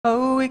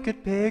We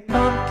could pick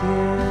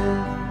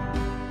pumpkins,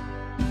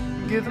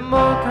 give them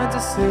all kinds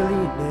of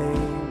silly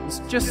names,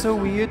 just so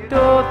we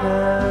adore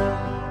them.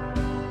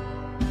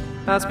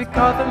 As we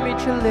carve them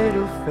each a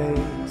little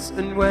face,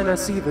 and when I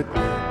see the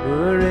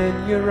glimmer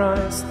in your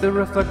eyes, the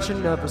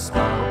reflection of a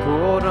smile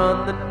poured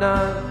on the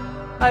night,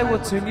 I will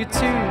turn you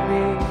to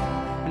me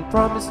and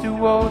promise to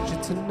hold you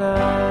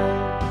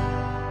tonight.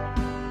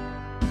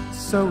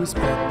 So we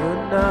spend the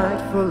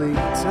night fully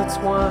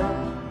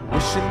intertwined,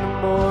 wishing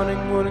the morning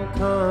wouldn't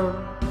come,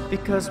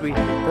 because we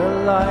hate the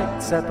light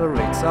that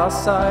separates our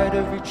side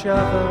of each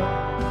other.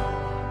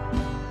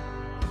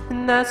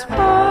 And that's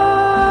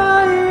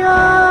why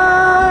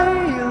I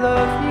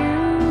love you,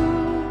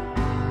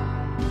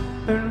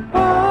 and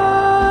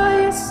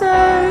why I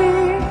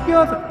say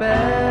you're the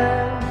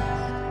best.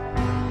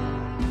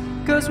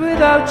 'Cause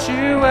without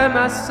you at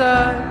my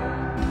side,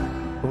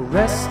 or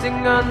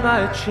resting on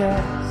my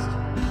chest,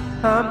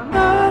 I'm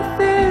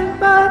nothing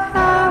but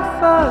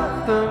half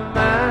of the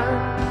man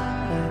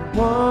I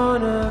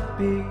wanna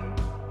be.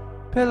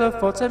 Pillow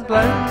forts and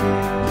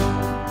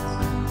blankets,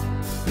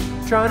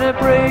 trying to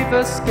brave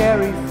a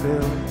scary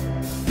film,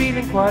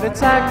 feeling quite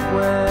attacked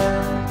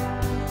when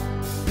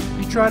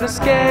you try to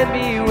scare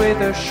me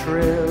with a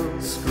shrill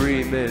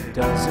scream. It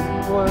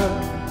doesn't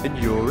work, and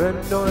you're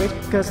annoyed,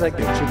 'cause I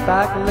get you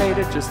back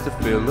later just to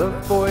fill a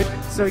void.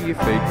 So you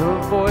fake a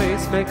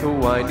voice, make a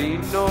whiny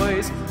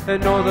noise,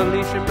 and all that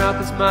leaves your mouth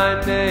is my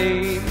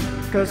name.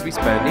 'Cause we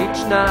spend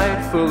each night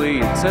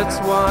fully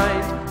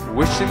intertwined,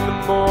 wishing the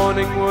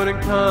morning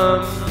wouldn't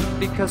come,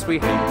 because we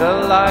hate the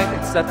light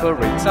that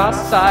separates our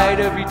side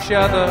of each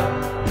other.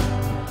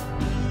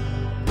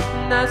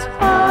 And that's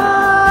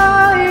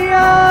why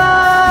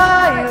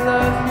I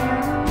love you,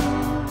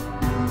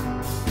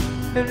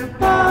 and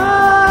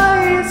why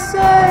you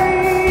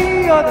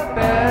say you're the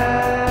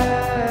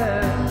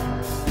best.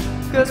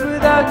 'Cause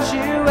without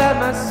you at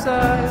my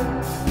side,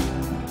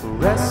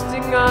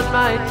 resting on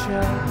my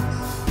chest,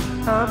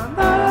 I'm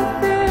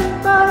nothing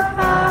but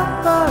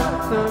half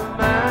of the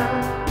man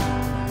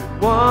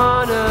I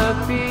wanna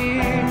be.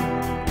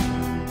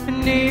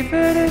 And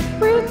even if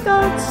we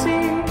don't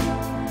see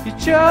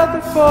each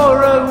other for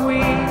a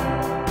week,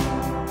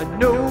 I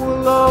know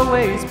we'll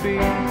always be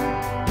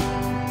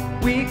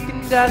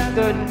weakened at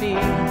the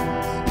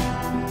knees.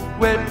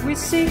 When we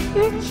see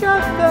each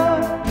other,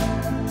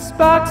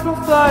 sparks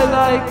will fly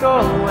like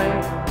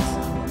always,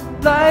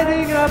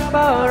 lighting up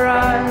our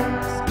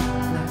eyes,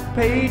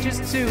 pages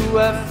to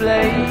a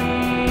flame.